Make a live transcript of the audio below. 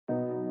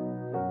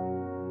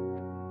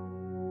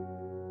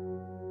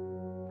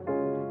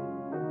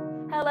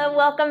Hello,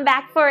 welcome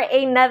back for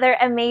another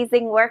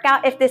amazing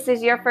workout. If this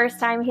is your first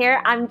time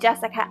here, I'm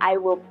Jessica. I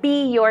will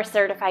be your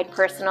certified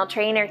personal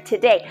trainer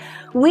today.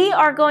 We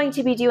are going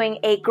to be doing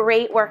a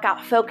great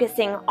workout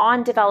focusing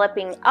on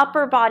developing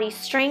upper body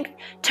strength,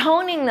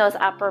 toning those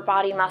upper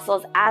body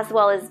muscles, as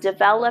well as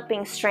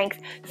developing strength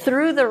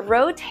through the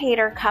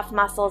rotator cuff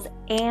muscles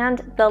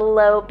and the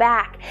low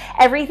back.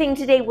 Everything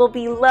today will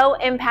be low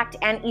impact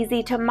and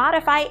easy to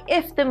modify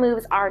if the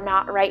moves are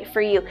not right for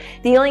you.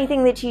 The only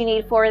thing that you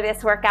need for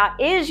this workout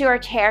is your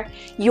chair,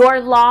 your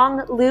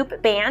long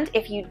loop band.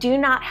 If you do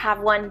not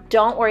have one,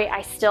 don't worry,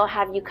 I still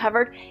have you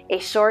covered. A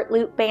short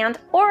loop band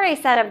or a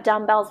set of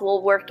dumbbells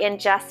will work in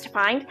just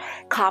fine.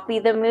 Copy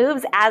the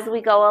moves as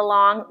we go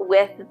along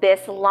with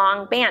this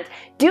long band.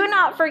 Do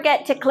not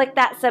forget to click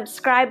that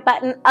subscribe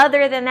button.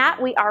 Other than that,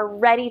 we are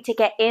ready to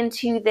get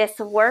into this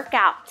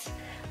workout.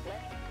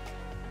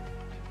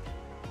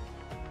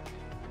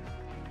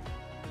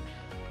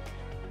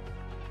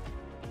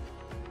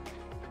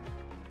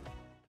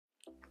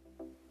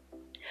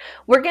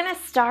 We're gonna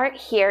start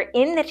here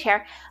in the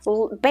chair,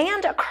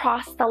 band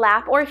across the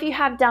lap, or if you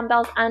have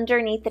dumbbells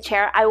underneath the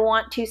chair, I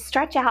want to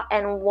stretch out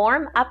and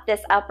warm up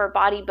this upper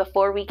body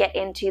before we get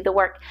into the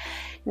work.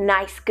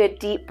 Nice, good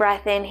deep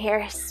breath in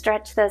here.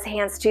 Stretch those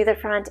hands to the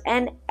front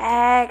and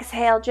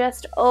exhale.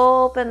 Just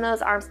open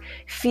those arms.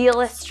 Feel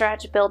a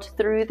stretch build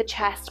through the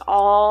chest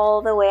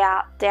all the way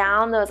out,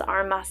 down those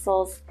arm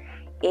muscles,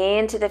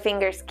 into the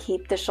fingers.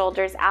 Keep the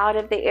shoulders out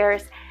of the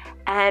ears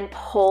and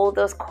pull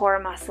those core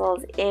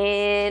muscles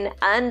in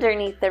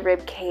underneath the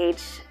rib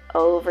cage,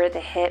 over the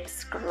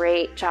hips.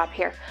 Great job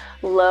here.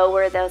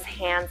 Lower those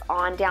hands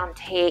on down.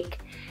 Take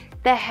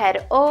the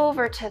head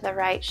over to the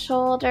right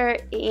shoulder.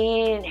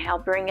 Inhale,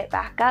 bring it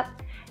back up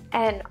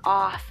and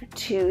off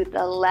to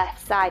the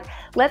left side.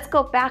 Let's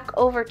go back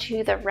over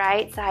to the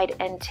right side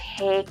and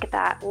take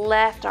that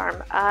left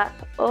arm up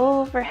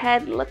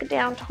overhead. Look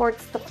down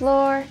towards the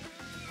floor.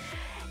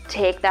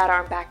 Take that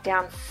arm back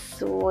down.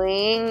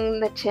 Swing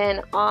the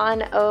chin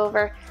on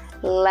over,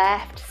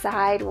 left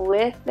side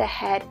with the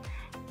head.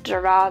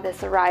 Draw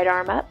this right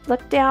arm up.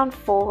 Look down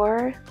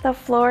for the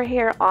floor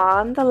here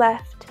on the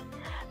left.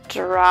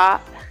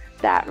 Drop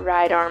that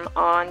right arm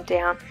on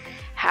down.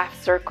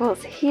 Half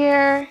circles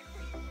here.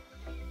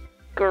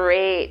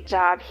 Great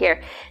job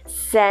here.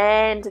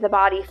 Send the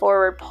body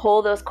forward,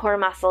 pull those core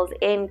muscles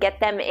in, get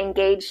them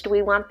engaged.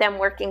 We want them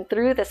working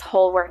through this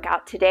whole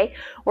workout today.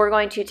 We're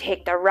going to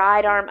take the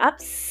right arm up,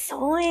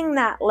 swing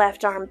that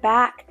left arm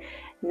back.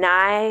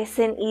 Nice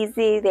and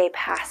easy. They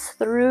pass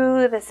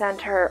through the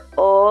center,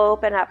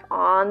 open up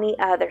on the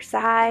other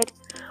side.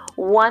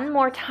 One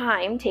more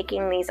time,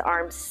 taking these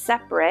arms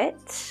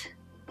separate.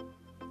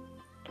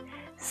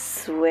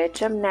 Switch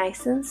them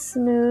nice and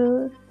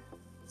smooth.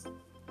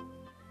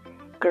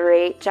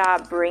 Great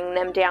job. Bring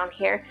them down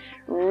here.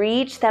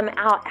 Reach them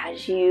out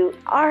as you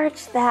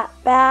arch that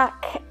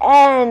back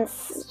and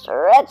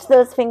stretch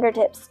those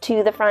fingertips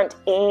to the front.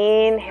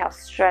 Inhale,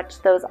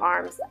 stretch those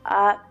arms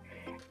up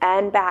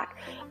and back.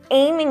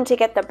 Aiming to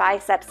get the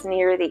biceps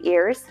near the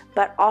ears,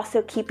 but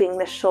also keeping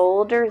the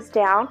shoulders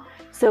down.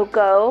 So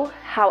go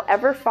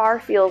however far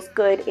feels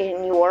good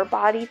in your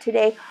body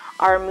today.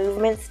 Our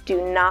movements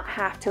do not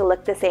have to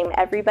look the same.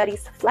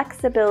 Everybody's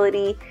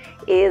flexibility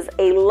is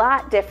a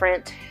lot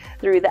different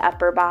through the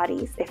upper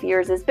bodies. If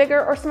yours is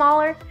bigger or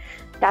smaller,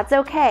 that's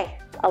okay.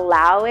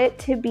 Allow it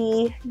to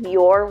be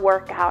your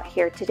workout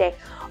here today.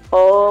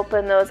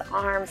 Open those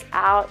arms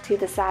out to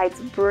the sides.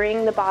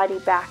 Bring the body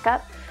back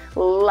up.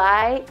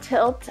 Light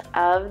tilt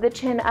of the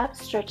chin up,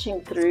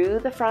 stretching through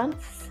the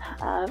fronts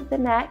of the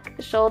neck,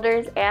 the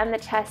shoulders, and the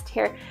chest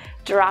here.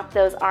 Drop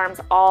those arms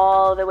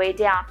all the way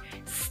down.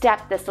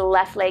 Step this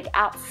left leg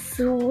out.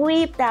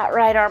 Sweep that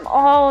right arm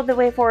all the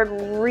way forward.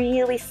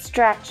 Really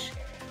stretch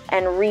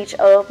and reach,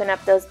 open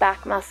up those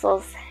back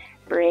muscles.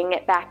 Bring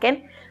it back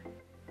in.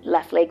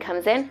 Left leg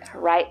comes in,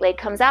 right leg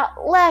comes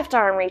out. Left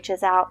arm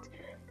reaches out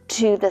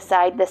to the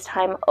side this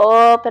time.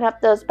 Open up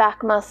those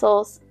back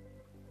muscles.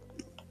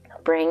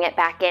 Bring it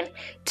back in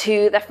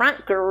to the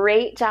front.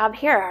 Great job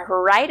here.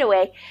 Right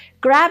away,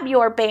 grab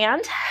your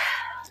band,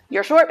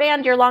 your short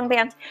band, your long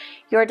band,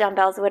 your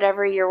dumbbells,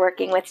 whatever you're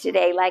working with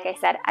today. Like I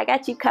said, I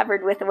got you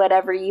covered with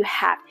whatever you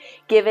have.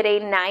 Give it a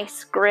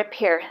nice grip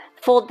here.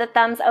 Fold the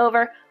thumbs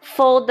over,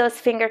 fold those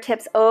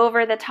fingertips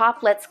over the top.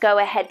 Let's go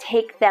ahead,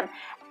 take them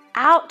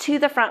out to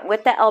the front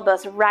with the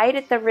elbows right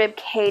at the rib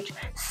cage.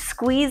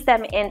 Squeeze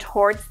them in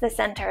towards the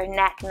center,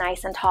 neck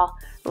nice and tall.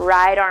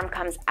 Right arm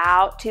comes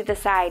out to the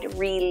side.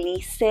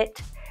 Release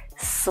it.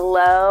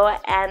 Slow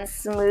and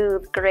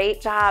smooth. Great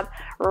job.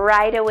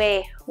 Right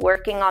away,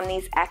 working on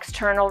these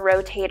external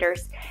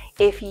rotators.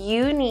 If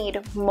you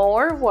need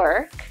more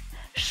work,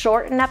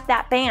 shorten up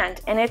that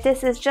band. And if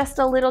this is just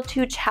a little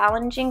too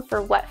challenging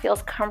for what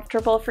feels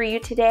comfortable for you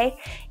today,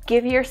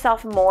 give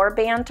yourself more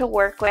band to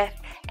work with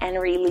and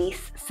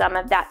release some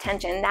of that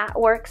tension. That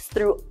works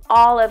through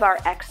all of our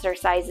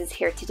exercises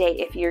here today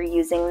if you're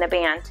using the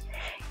band.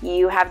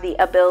 You have the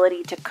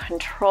ability to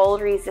control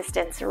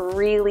resistance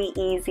really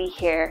easy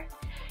here.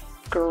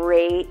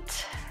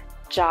 Great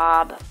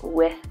job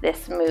with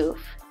this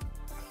move.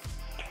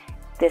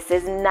 This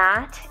is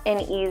not an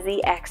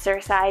easy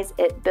exercise.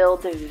 It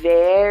builds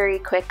very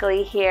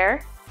quickly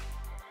here.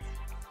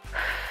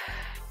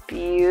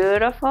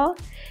 Beautiful.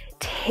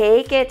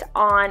 Take it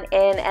on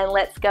in and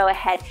let's go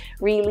ahead.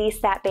 Release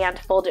that band,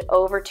 fold it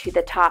over to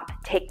the top.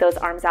 Take those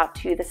arms out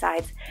to the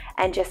sides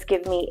and just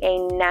give me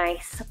a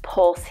nice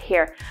pulse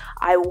here.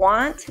 I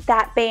want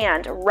that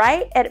band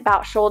right at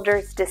about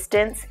shoulder's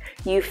distance.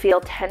 You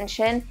feel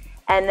tension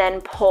and then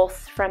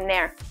pulse from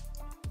there.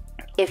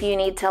 If you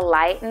need to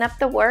lighten up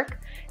the work,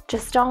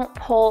 just don't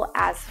pull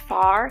as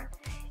far.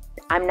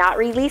 I'm not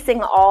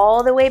releasing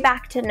all the way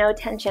back to no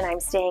tension. I'm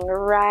staying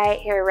right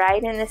here,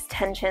 right in this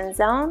tension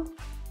zone.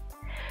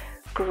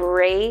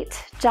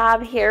 Great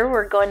job here.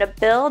 We're going to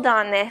build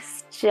on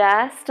this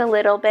just a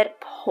little bit.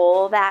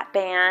 Pull that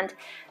band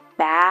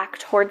back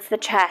towards the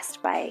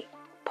chest by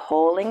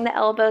pulling the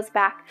elbows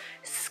back,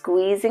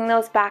 squeezing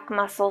those back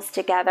muscles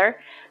together,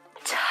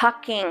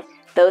 tucking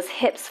those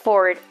hips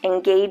forward,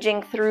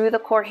 engaging through the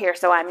core here.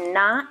 So I'm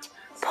not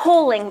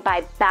pulling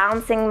by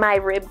bouncing my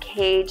rib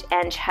cage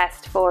and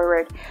chest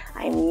forward.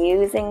 I'm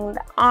using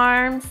the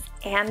arms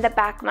and the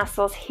back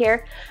muscles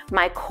here.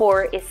 My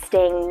core is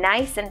staying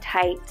nice and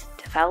tight,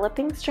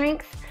 developing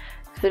strength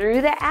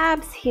through the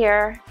abs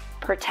here,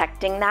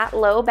 protecting that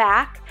low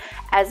back,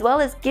 as well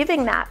as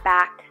giving that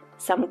back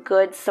some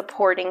good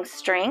supporting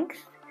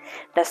strength.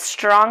 The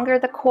stronger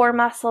the core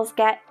muscles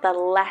get, the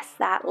less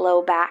that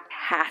low back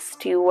has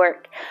to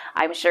work.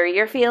 I'm sure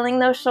you're feeling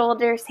those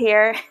shoulders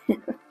here.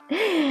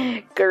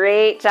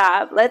 Great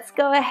job. Let's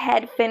go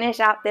ahead,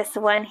 finish out this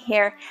one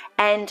here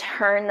and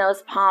turn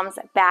those palms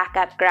back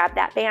up. Grab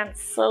that band,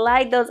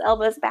 slide those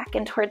elbows back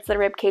in towards the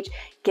rib cage.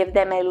 Give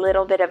them a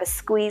little bit of a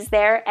squeeze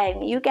there,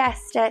 and you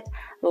guessed it,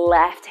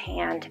 left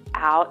hand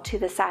out to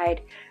the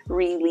side.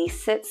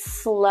 Release it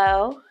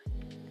slow.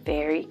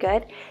 Very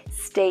good.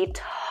 Stay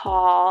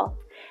tall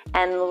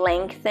and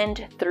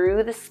lengthened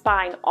through the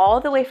spine, all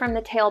the way from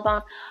the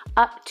tailbone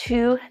up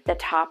to the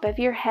top of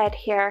your head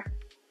here.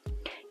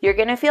 You're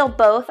going to feel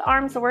both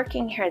arms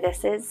working here.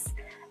 This is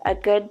a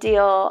good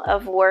deal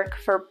of work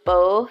for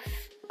both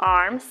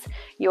arms.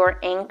 You're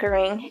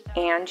anchoring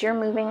and you're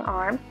moving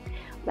arm.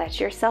 Let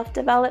yourself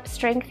develop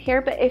strength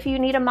here, but if you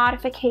need a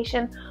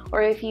modification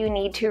or if you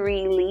need to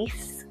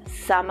release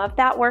some of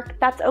that work,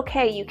 that's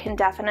okay. You can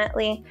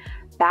definitely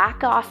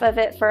back off of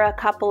it for a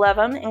couple of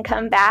them and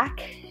come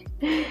back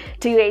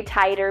to a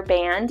tighter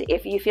band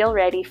if you feel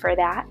ready for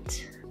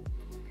that.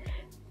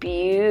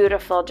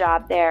 Beautiful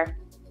job there.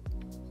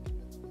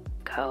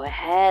 Go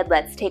ahead,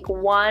 let's take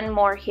one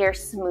more here,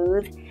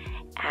 smooth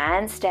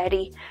and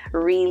steady.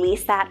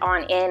 Release that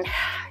on in.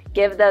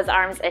 Give those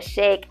arms a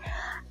shake.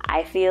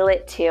 I feel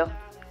it too.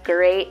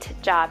 Great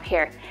job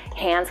here.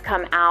 Hands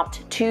come out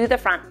to the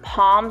front,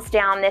 palms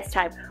down this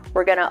time.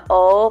 We're gonna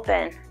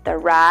open the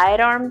right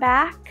arm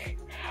back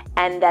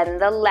and then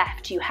the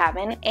left. You have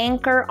an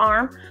anchor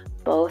arm.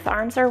 Both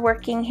arms are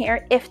working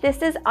here. If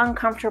this is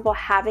uncomfortable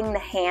having the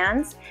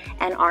hands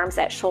and arms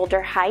at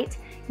shoulder height,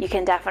 you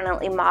can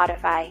definitely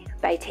modify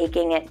by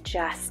taking it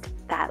just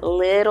that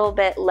little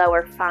bit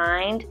lower.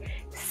 Find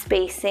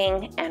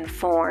spacing and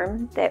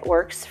form that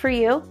works for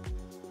you.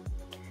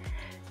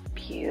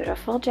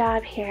 Beautiful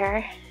job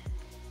here.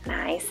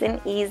 Nice and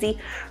easy.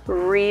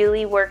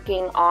 Really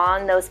working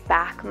on those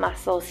back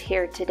muscles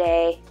here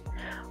today.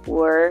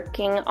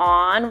 Working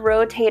on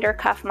rotator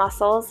cuff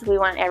muscles. We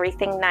want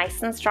everything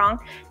nice and strong,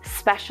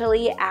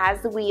 especially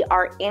as we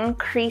are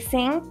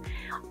increasing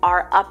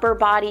our upper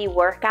body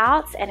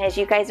workouts. And as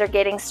you guys are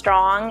getting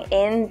strong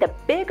in the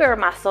bigger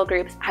muscle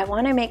groups, I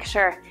want to make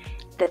sure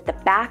that the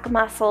back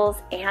muscles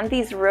and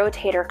these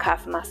rotator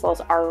cuff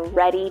muscles are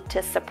ready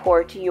to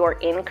support your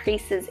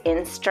increases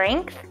in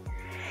strength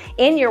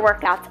in your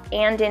workouts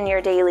and in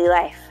your daily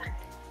life.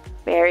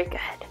 Very good.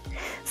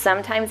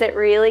 Sometimes it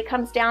really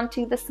comes down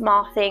to the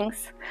small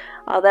things.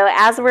 Although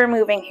as we're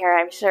moving here,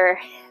 I'm sure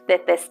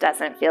that this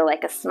doesn't feel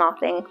like a small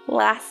thing.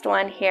 Last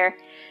one here.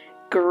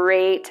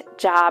 Great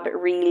job.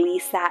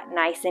 Release that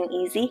nice and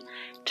easy.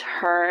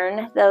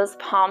 Turn those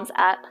palms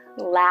up.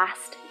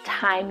 Last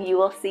time you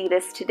will see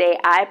this today,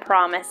 I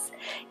promise.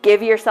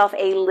 Give yourself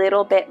a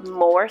little bit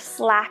more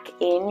slack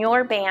in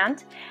your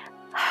band.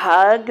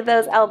 Hug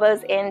those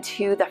elbows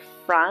into the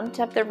front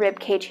of the rib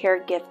cage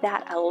here. Give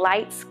that a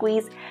light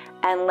squeeze,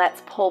 and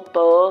let's pull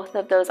both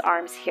of those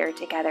arms here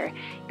together.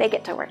 They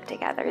get to work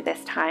together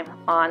this time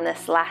on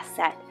this last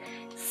set.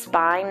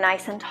 Spine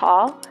nice and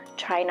tall.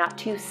 Try not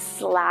to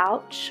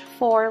slouch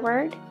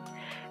forward.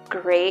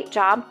 Great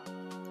job.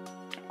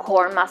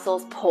 Core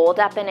muscles pulled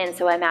up and in.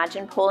 So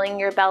imagine pulling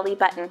your belly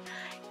button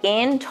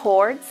in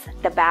towards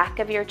the back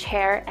of your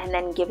chair and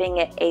then giving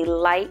it a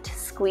light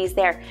squeeze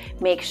there.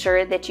 Make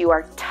sure that you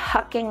are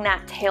tucking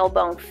that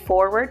tailbone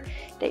forward,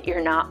 that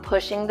you're not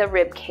pushing the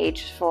rib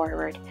cage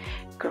forward.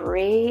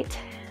 Great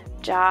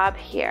job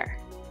here.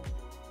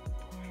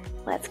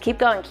 Let's keep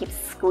going. Keep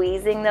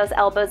squeezing those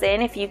elbows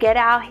in. If you get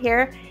out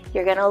here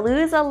You're gonna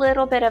lose a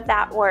little bit of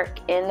that work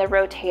in the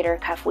rotator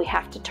cuff. We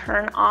have to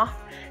turn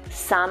off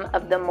some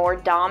of the more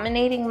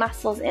dominating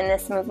muscles in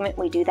this movement.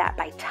 We do that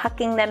by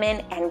tucking them in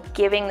and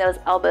giving those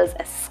elbows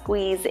a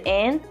squeeze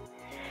in.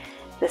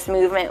 This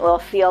movement will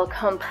feel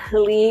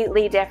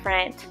completely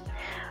different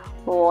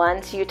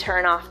once you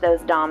turn off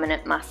those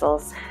dominant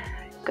muscles.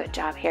 Good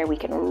job here. We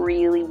can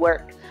really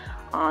work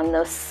on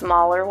those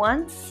smaller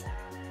ones.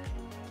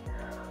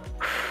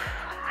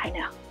 I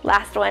know.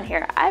 Last one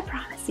here. I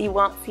promise you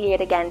won't see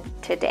it again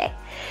today.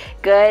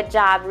 Good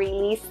job.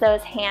 Release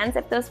those hands.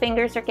 If those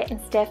fingers are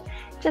getting stiff,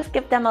 just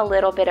give them a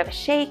little bit of a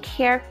shake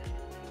here.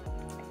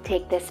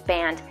 Take this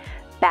band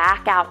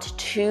back out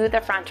to the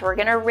front. We're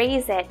gonna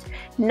raise it,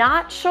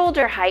 not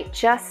shoulder height,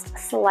 just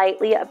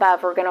slightly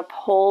above. We're gonna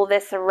pull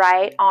this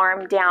right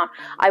arm down.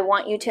 I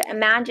want you to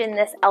imagine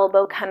this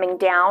elbow coming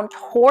down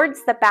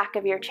towards the back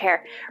of your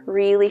chair.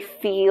 Really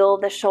feel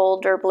the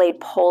shoulder blade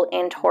pull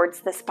in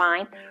towards the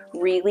spine.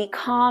 Really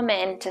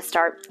common to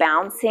start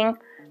bouncing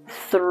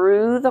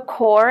through the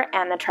core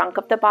and the trunk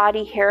of the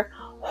body here.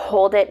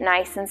 Hold it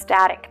nice and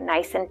static,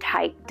 nice and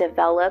tight.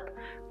 Develop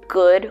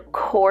good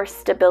core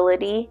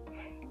stability,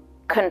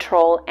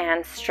 control,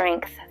 and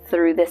strength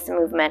through this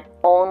movement.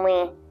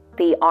 Only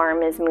the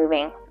arm is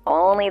moving,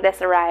 only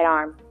this right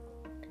arm.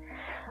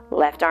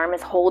 Left arm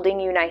is holding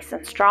you nice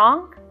and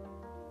strong.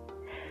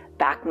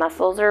 Back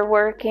muscles are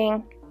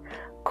working,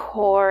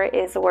 core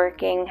is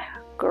working.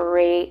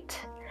 Great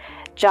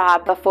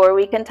job. Before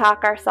we can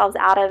talk ourselves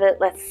out of it,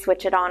 let's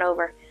switch it on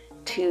over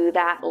to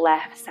that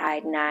left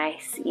side.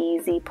 Nice,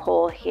 easy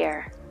pull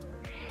here.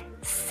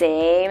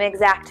 Same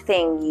exact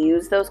thing.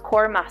 Use those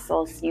core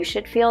muscles. You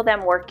should feel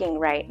them working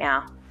right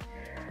now.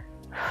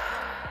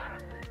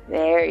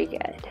 Very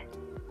good.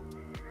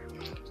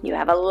 You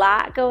have a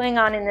lot going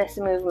on in this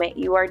movement.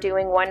 You are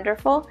doing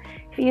wonderful.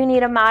 If you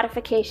need a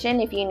modification,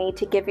 if you need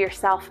to give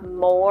yourself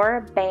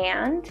more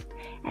band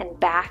and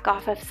back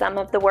off of some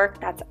of the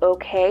work, that's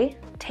okay.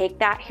 Take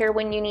that here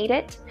when you need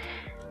it.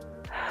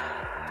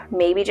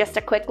 Maybe just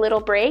a quick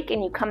little break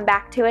and you come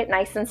back to it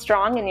nice and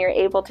strong and you're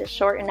able to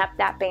shorten up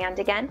that band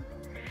again.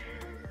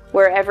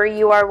 Wherever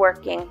you are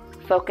working,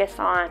 focus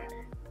on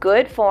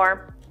good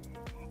form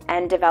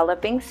and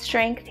developing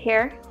strength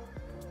here.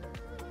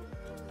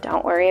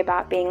 Don't worry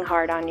about being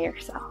hard on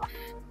yourself.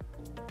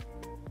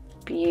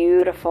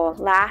 Beautiful.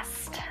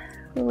 Last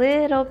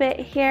little bit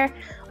here.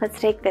 Let's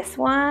take this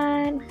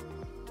one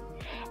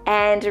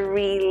and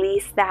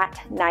release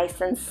that nice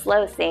and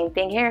slow. Same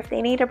thing here. If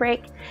they need a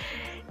break,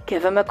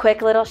 give them a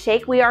quick little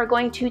shake. We are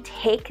going to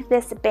take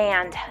this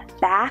band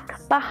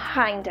back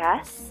behind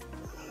us.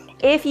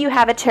 If you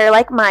have a chair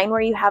like mine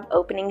where you have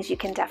openings, you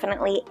can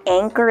definitely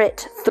anchor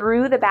it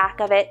through the back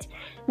of it.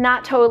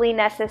 Not totally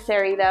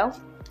necessary though.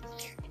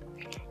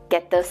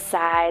 Get those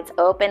sides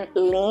open,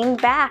 lean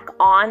back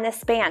on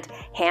this band.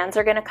 Hands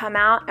are gonna come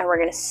out and we're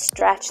gonna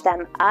stretch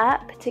them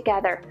up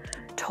together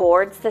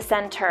towards the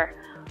center.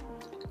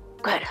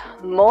 Good.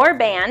 More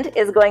band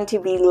is going to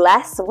be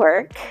less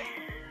work.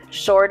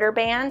 Shorter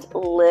band,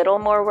 little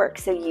more work.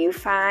 So you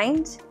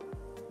find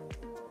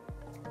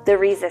the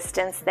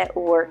resistance that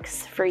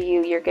works for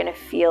you. You're gonna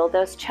feel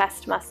those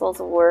chest muscles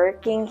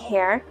working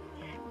here.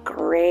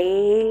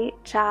 Great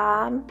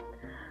job.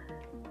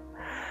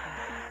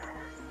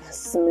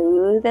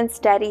 Smooth and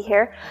steady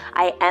here.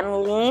 I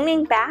am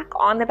leaning back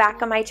on the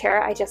back of my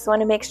chair. I just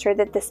want to make sure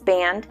that this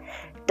band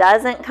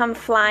doesn't come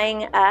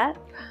flying up.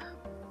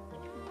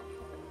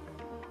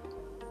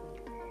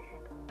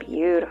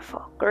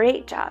 Beautiful.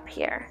 Great job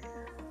here.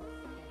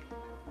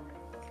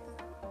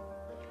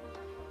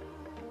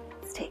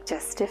 Let's take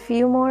just a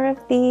few more of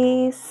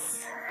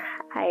these.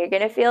 You're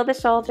going to feel the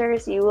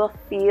shoulders. You will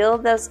feel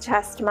those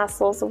chest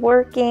muscles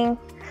working.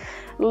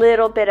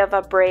 Little bit of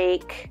a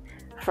break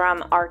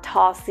from our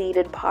tall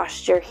seated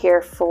posture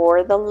here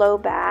for the low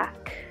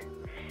back.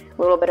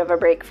 A little bit of a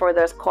break for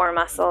those core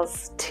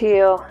muscles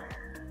too.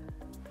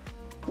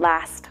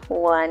 Last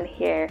one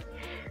here.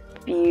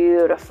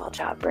 Beautiful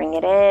job. Bring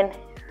it in,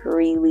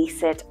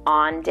 release it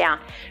on down.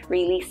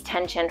 Release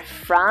tension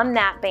from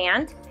that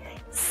band.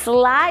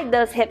 Slide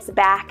those hips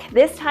back.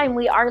 This time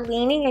we are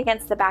leaning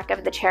against the back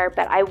of the chair,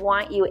 but I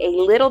want you a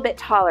little bit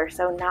taller,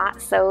 so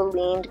not so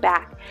leaned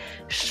back.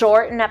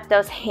 Shorten up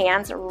those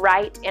hands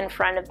right in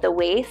front of the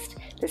waist.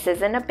 This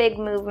isn't a big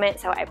movement,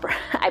 so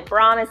I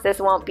promise this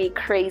won't be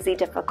crazy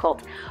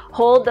difficult.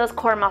 Hold those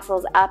core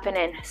muscles up and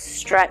in.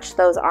 Stretch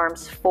those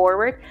arms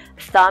forward.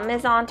 Thumb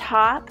is on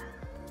top.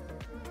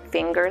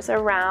 Fingers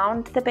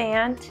around the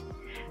band.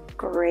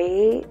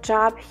 Great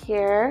job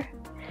here.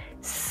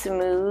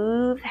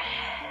 Smooth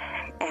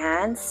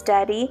and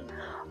steady.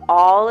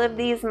 All of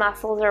these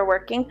muscles are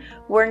working.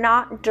 We're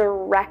not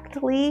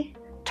directly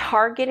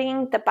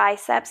targeting the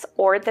biceps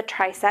or the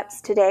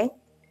triceps today,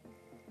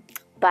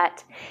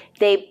 but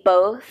they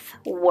both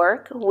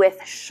work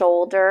with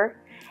shoulder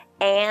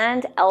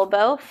and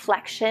elbow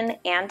flexion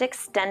and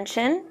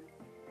extension.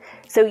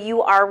 So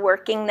you are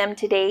working them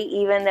today,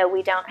 even though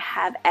we don't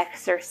have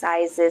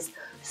exercises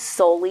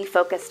solely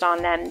focused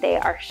on them. They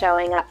are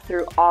showing up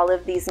through all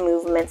of these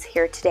movements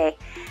here today.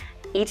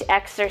 Each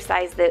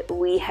exercise that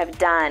we have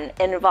done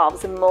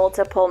involves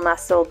multiple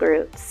muscle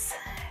groups.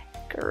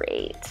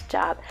 Great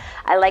job.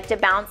 I like to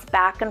bounce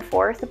back and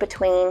forth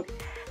between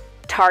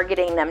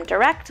targeting them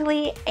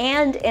directly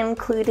and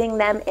including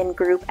them in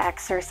group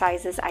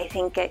exercises. I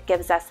think it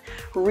gives us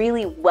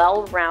really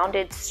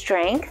well-rounded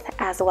strength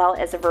as well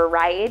as a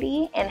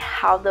variety in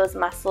how those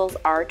muscles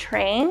are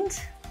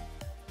trained.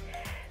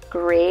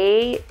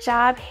 Great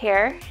job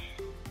here.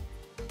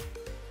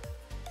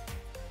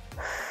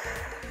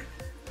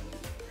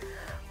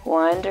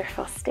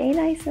 Wonderful. Stay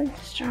nice and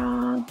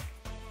strong.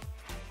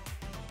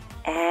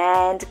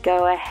 And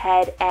go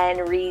ahead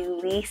and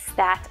release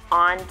that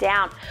on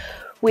down.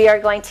 We are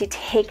going to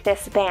take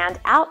this band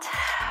out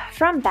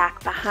from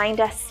back behind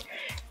us.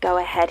 Go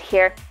ahead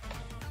here.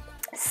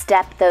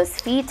 Step those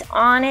feet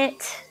on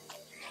it,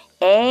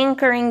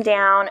 anchoring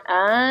down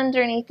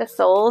underneath the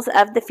soles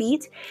of the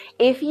feet.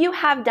 If you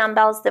have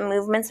dumbbells, the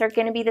movements are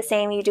going to be the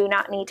same. You do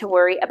not need to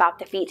worry about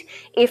the feet.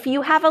 If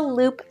you have a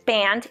loop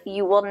band,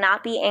 you will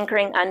not be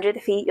anchoring under the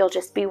feet. You'll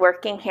just be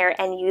working here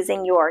and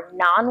using your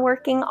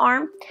non-working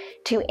arm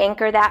to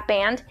anchor that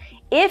band.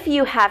 If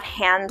you have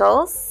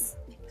handles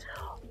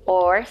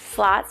or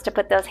slots to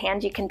put those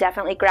hands, you can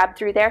definitely grab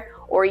through there,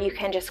 or you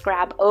can just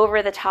grab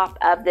over the top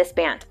of this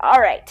band. All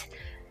right,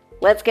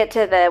 let's get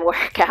to the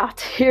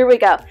workout. Here we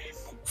go.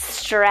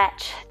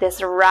 Stretch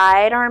this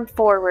right arm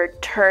forward.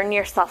 Turn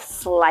yourself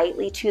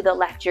slightly to the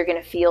left. You're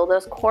going to feel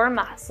those core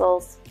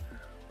muscles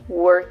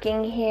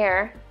working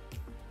here.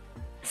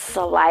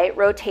 Slight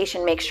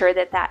rotation. Make sure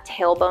that that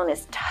tailbone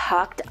is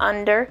tucked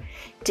under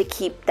to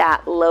keep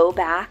that low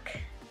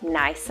back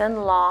nice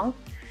and long.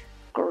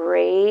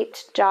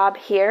 Great job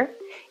here.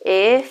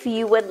 If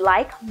you would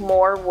like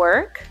more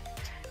work,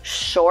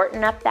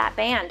 shorten up that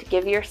band.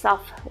 Give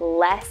yourself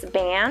less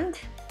band,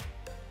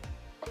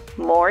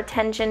 more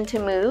tension to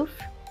move.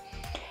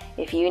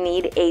 If you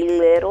need a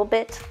little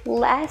bit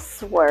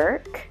less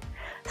work,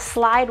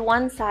 slide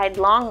one side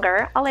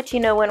longer. I'll let you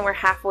know when we're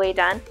halfway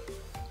done.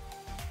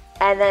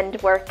 And then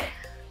work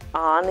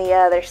on the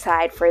other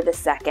side for the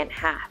second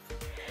half.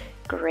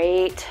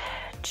 Great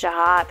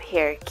job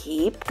here.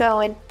 Keep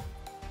going.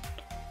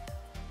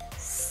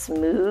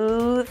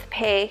 Smooth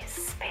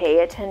pace. Pay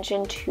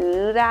attention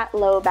to that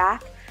low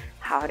back.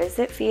 How does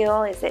it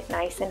feel? Is it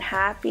nice and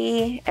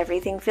happy?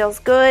 Everything feels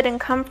good and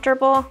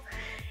comfortable?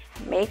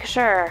 Make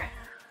sure.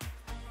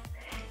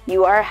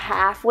 You are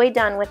halfway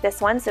done with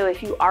this one, so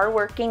if you are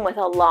working with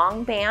a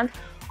long band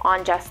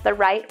on just the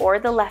right or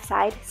the left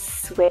side,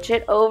 switch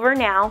it over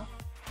now.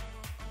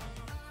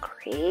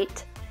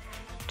 Great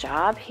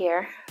job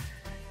here.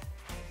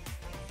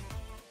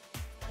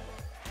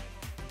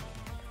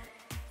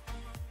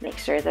 Make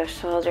sure those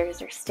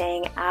shoulders are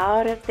staying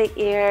out of the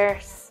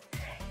ears.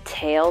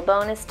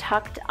 Tailbone is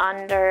tucked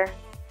under.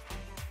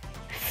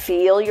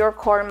 Feel your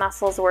core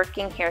muscles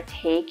working here.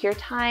 Take your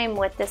time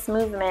with this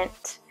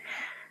movement.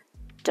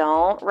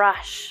 Don't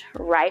rush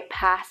right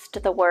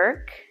past the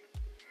work.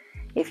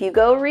 If you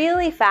go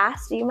really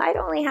fast, you might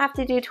only have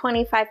to do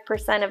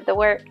 25% of the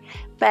work,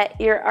 but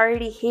you're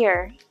already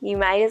here. You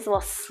might as well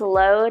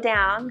slow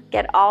down,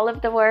 get all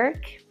of the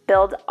work,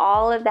 build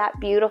all of that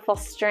beautiful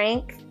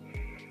strength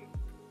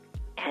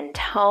and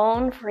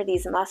tone for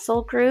these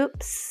muscle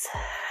groups.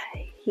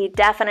 He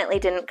definitely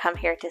didn't come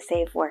here to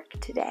save work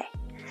today.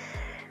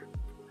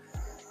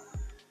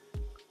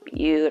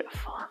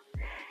 Beautiful.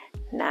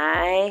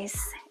 Nice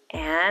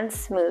and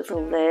smooth.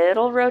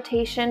 Little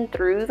rotation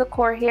through the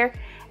core here,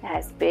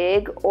 as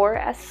big or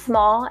as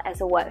small as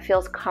what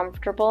feels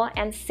comfortable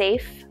and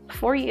safe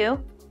for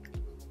you.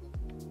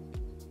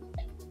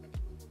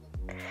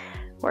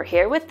 We're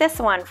here with this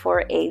one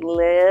for a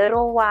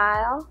little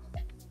while.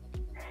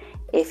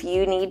 If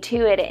you need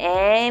to at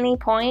any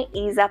point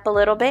ease up a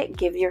little bit,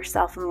 give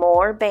yourself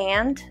more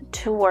band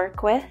to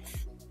work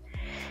with.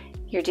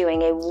 You're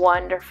doing a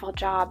wonderful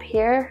job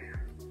here.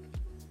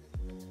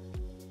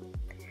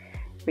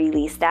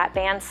 Release that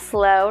band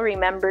slow.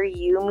 Remember,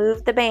 you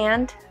move the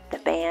band. The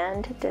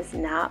band does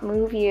not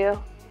move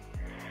you.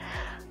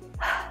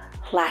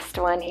 Last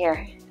one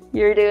here.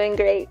 You're doing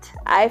great.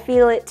 I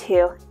feel it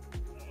too.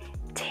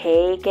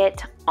 Take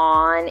it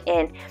on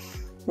in.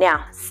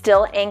 Now,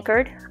 still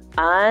anchored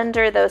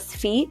under those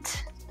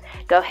feet.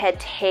 Go ahead,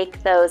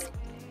 take those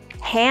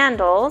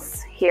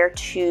handles here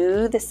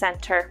to the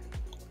center.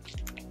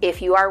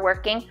 If you are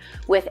working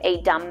with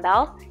a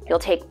dumbbell, you'll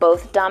take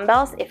both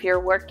dumbbells. If you're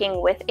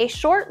working with a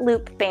short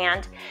loop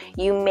band,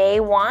 you may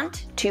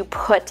want to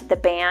put the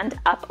band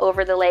up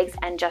over the legs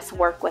and just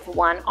work with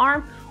one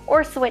arm,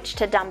 or switch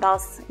to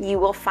dumbbells. You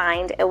will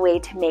find a way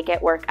to make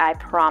it work, I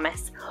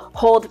promise.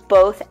 Hold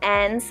both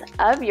ends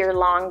of your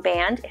long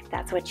band, if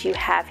that's what you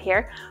have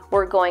here.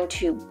 We're going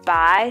to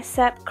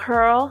bicep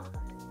curl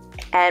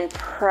and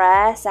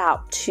press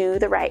out to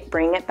the right.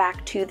 Bring it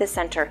back to the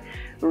center.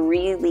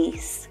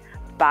 Release.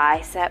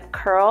 Bicep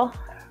curl,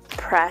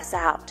 press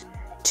out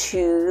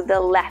to the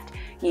left.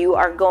 You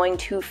are going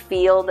to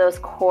feel those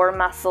core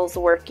muscles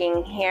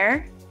working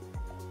here.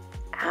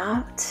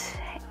 Out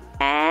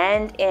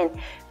and in.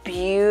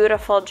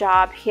 Beautiful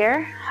job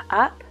here.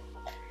 Up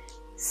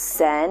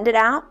Send it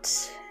out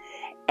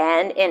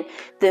and in.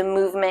 The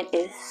movement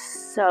is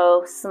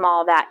so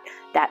small, that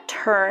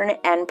turn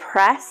and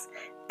press,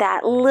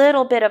 that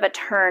little bit of a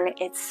turn,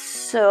 it's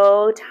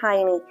so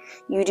tiny.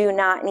 You do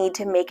not need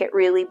to make it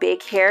really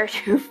big here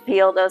to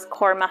feel those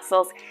core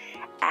muscles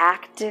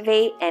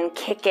activate and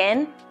kick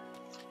in.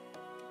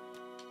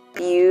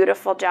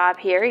 Beautiful job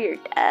here. You're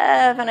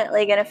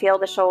definitely going to feel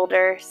the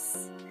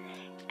shoulders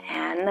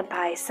and the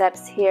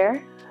biceps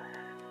here.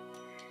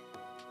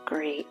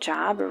 Great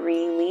job.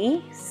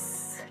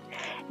 Release.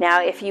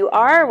 Now, if you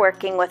are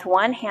working with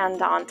one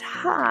hand on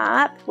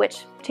top,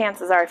 which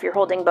chances are if you're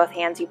holding both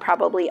hands, you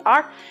probably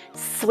are,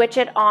 switch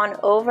it on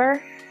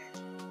over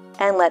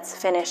and let's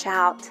finish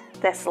out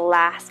this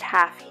last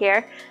half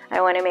here.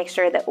 I want to make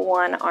sure that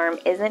one arm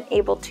isn't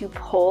able to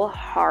pull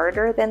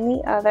harder than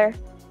the other.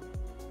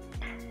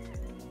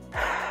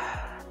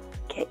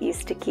 Get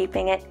used to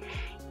keeping it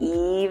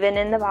even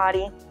in the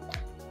body.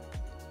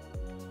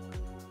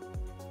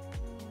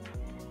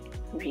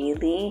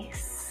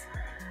 Release.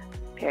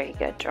 Very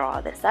good.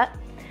 Draw this up.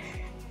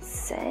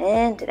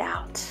 Send it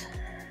out.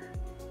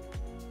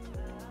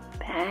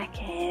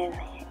 Back in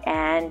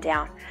and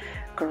down.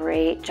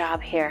 Great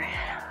job here.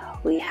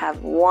 We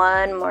have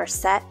one more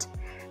set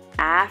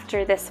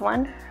after this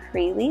one.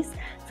 Release.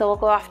 So we'll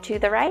go off to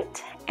the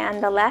right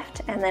and the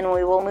left, and then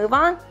we will move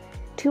on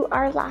to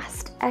our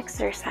last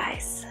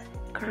exercise.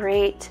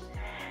 Great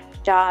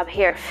job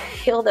here.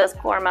 Feel those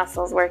core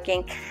muscles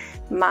working.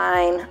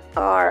 Mine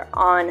are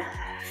on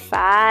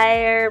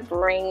fire.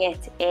 Bring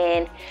it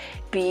in.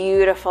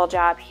 Beautiful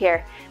job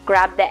here.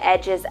 Grab the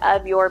edges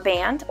of your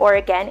band, or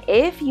again,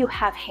 if you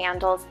have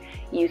handles,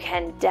 you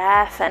can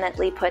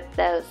definitely put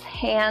those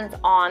hands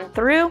on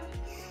through.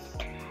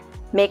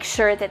 Make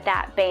sure that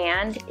that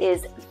band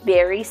is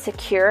very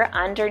secure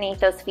underneath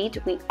those feet.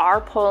 We are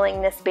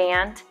pulling this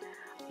band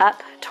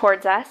up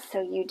towards us,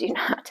 so you do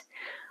not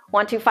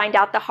want to find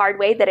out the hard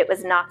way that it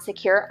was not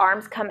secure.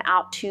 Arms come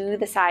out to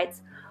the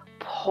sides.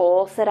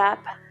 Pulse it up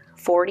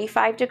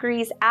 45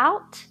 degrees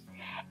out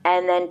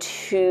and then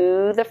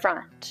to the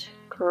front.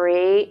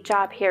 Great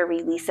job here.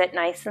 Release it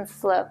nice and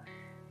slow.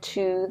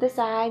 To the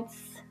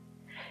sides,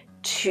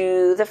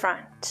 to the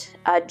front.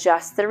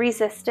 Adjust the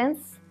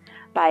resistance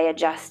by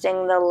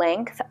adjusting the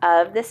length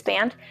of this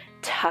band.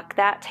 Tuck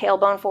that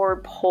tailbone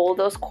forward. Pull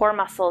those core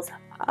muscles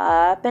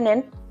up and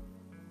in.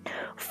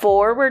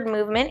 Forward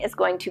movement is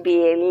going to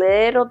be a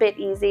little bit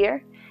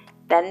easier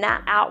than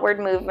that outward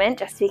movement,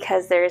 just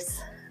because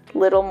there's a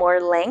little more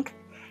length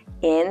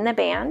in the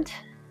band.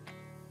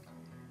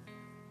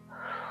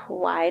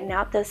 Widen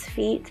out those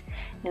feet.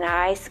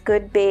 Nice,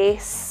 good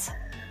base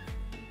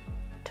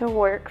to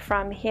work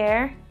from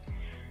here.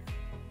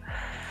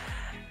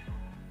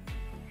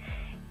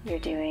 You're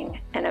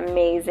doing an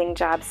amazing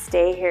job.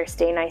 Stay here.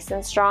 Stay nice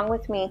and strong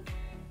with me.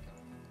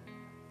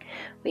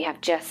 We have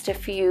just a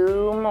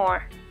few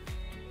more.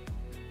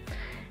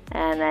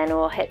 And then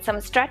we'll hit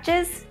some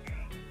stretches.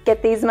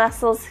 Get these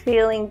muscles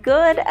feeling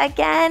good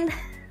again.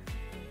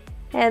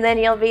 And then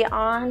you'll be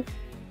on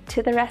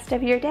to the rest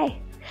of your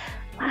day.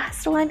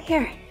 Last one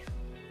here.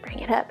 Bring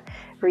it up.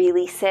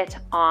 Release it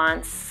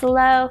on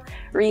slow.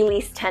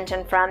 Release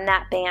tension from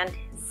that band.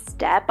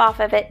 Step off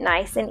of it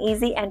nice and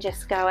easy and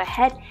just go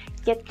ahead.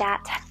 Get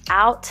that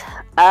out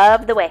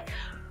of the way.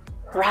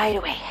 Right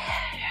away.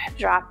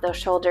 Drop those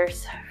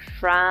shoulders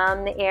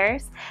from the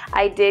ears.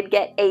 I did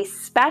get a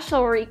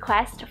special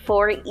request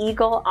for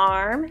eagle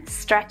arm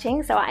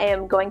stretching, so I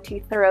am going to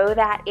throw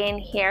that in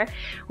here.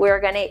 We're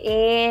going to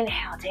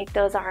inhale, take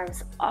those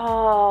arms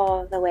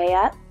all the way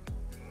up.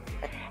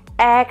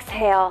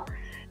 Exhale,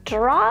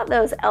 draw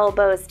those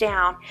elbows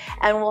down,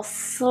 and we'll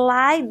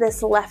slide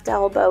this left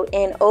elbow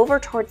in over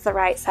towards the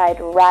right side.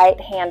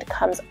 Right hand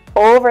comes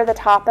over the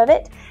top of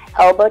it,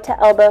 elbow to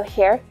elbow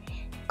here.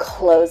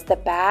 Close the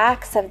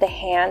backs of the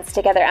hands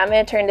together. I'm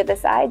going to turn to the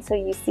side so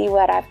you see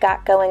what I've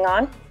got going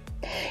on.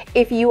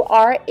 If you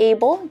are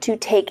able to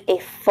take a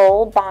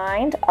full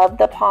bind of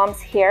the palms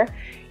here,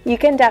 you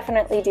can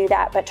definitely do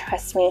that, but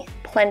trust me,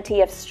 plenty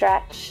of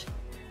stretch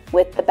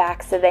with the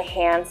backs of the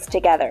hands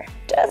together,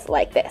 just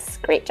like this.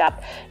 Great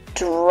job.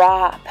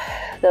 Drop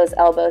those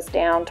elbows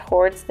down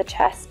towards the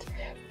chest.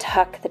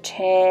 Tuck the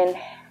chin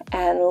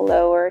and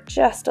lower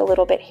just a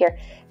little bit here.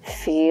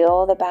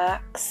 Feel the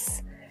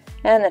backs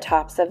and the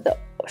tops of the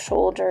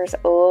shoulders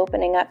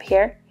opening up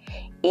here.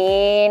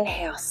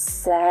 Inhale,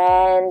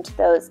 send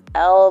those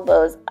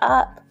elbows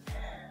up.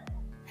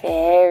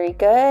 Very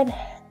good.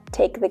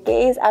 Take the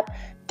gaze up.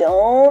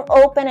 Don't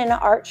open and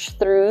arch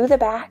through the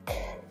back.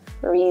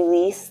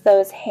 Release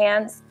those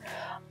hands.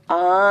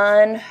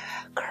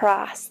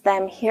 Uncross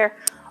them here.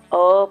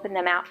 Open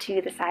them out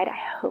to the side.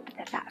 I hope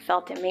that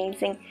felt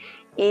amazing.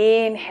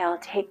 Inhale,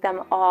 take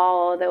them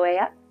all the way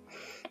up.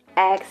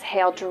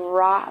 Exhale,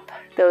 drop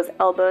those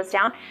elbows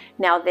down.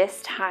 Now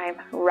this time,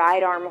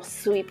 right arm will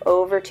sweep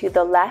over to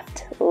the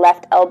left.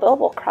 Left elbow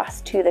will cross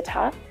to the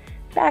top.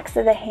 Backs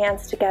of the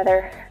hands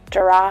together.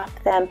 Drop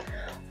them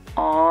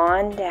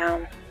on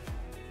down.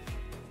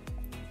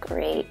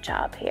 Great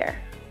job here.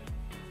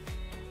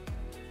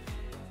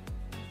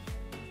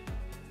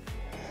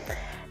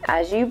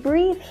 As you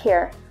breathe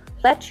here,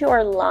 let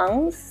your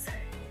lungs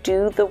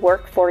do the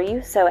work for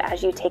you. So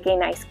as you take a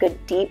nice,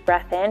 good, deep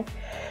breath in,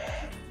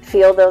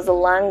 feel those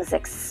lungs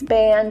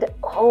expand,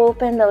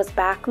 open those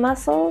back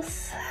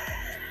muscles,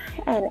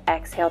 and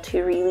exhale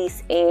to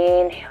release.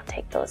 Inhale,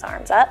 take those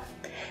arms up.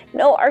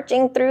 No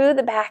arching through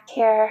the back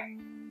here.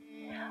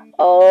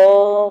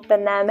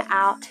 Open them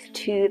out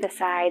to the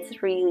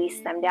sides,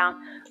 release them down.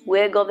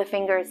 Wiggle the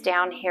fingers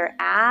down here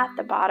at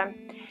the bottom.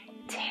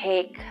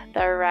 Take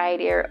the right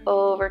ear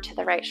over to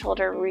the right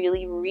shoulder.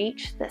 Really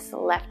reach this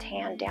left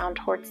hand down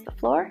towards the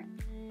floor.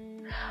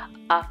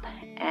 Up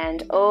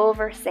and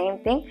over, same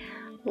thing.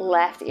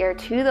 Left ear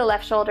to the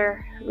left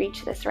shoulder.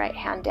 Reach this right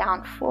hand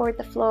down toward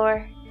the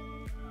floor.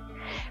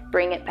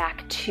 Bring it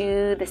back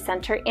to the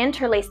center.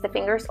 Interlace the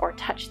fingers or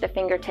touch the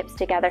fingertips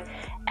together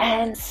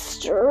and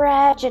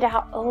stretch it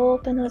out.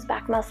 Open those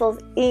back muscles.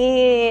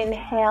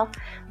 Inhale.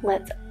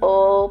 Let's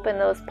open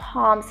those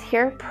palms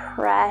here.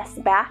 Press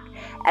back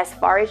as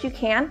far as you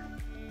can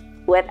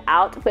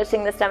without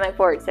pushing the stomach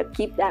forward. So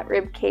keep that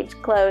rib cage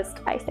closed.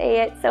 I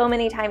say it so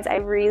many times. I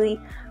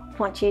really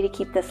want you to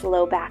keep this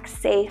low back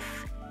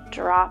safe.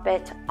 Drop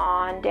it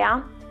on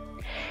down.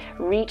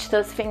 Reach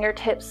those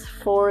fingertips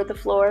for the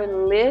floor.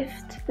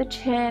 Lift the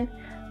chin,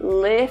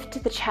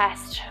 lift the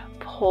chest,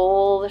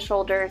 pull the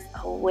shoulders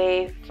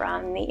away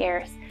from the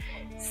ears.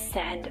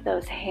 Send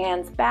those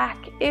hands back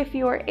if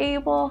you are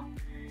able.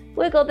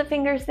 Wiggle the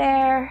fingers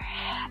there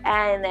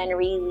and then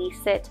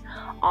release it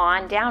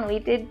on down. We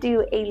did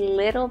do a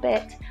little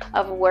bit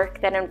of work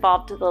that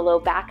involved the low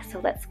back, so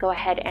let's go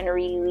ahead and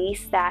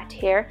release that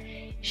here.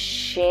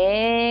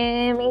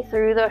 Shimmy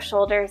through those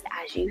shoulders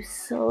as you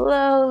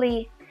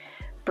slowly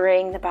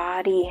bring the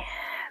body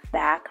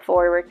back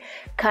forward.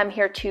 Come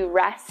here to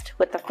rest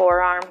with the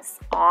forearms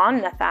on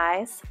the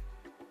thighs.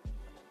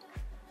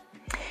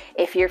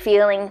 If you're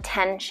feeling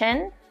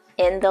tension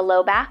in the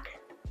low back,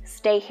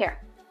 stay here.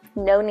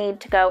 No need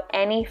to go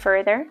any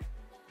further.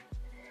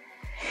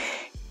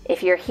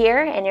 If you're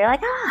here and you're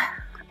like,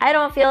 I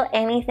don't feel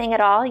anything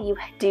at all, you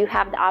do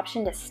have the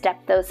option to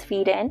step those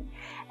feet in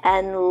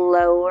and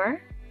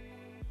lower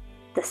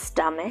the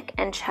stomach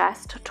and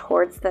chest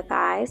towards the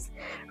thighs,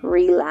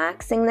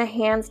 relaxing the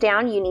hands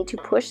down. You need to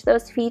push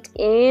those feet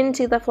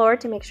into the floor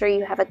to make sure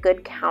you have a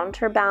good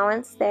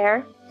counterbalance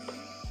there,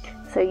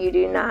 so you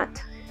do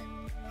not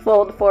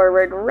fold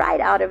forward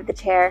right out of the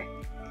chair.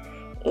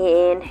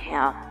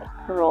 Inhale,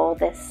 roll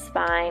this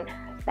spine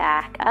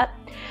back up.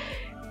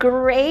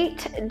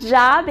 Great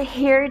job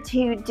here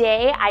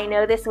today. I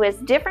know this was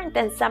different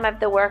than some of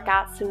the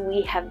workouts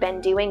we have been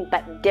doing,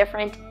 but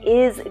different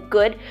is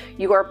good.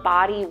 Your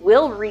body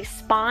will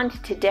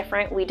respond to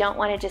different. We don't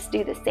want to just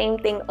do the same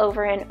thing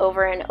over and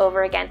over and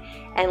over again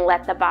and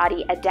let the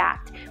body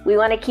adapt. We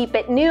want to keep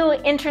it new,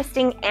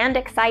 interesting, and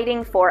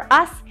exciting for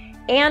us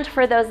and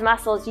for those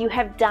muscles. You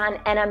have done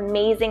an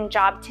amazing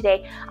job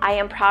today. I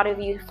am proud of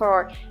you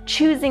for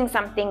choosing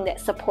something that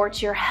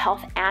supports your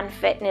health and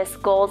fitness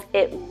goals.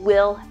 It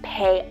will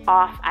pay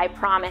off, I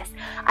promise.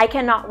 I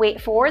cannot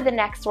wait for the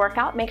next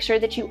workout. Make sure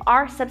that you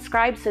are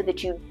subscribed so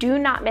that you do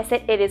not miss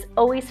it. It is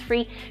always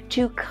free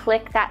to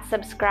click that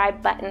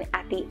subscribe button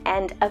at the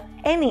end of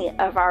any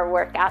of our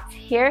workouts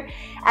here.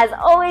 As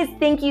always,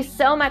 thank you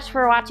so much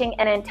for watching,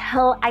 and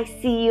until I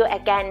see you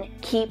again,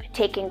 keep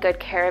taking good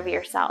care of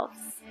yourselves.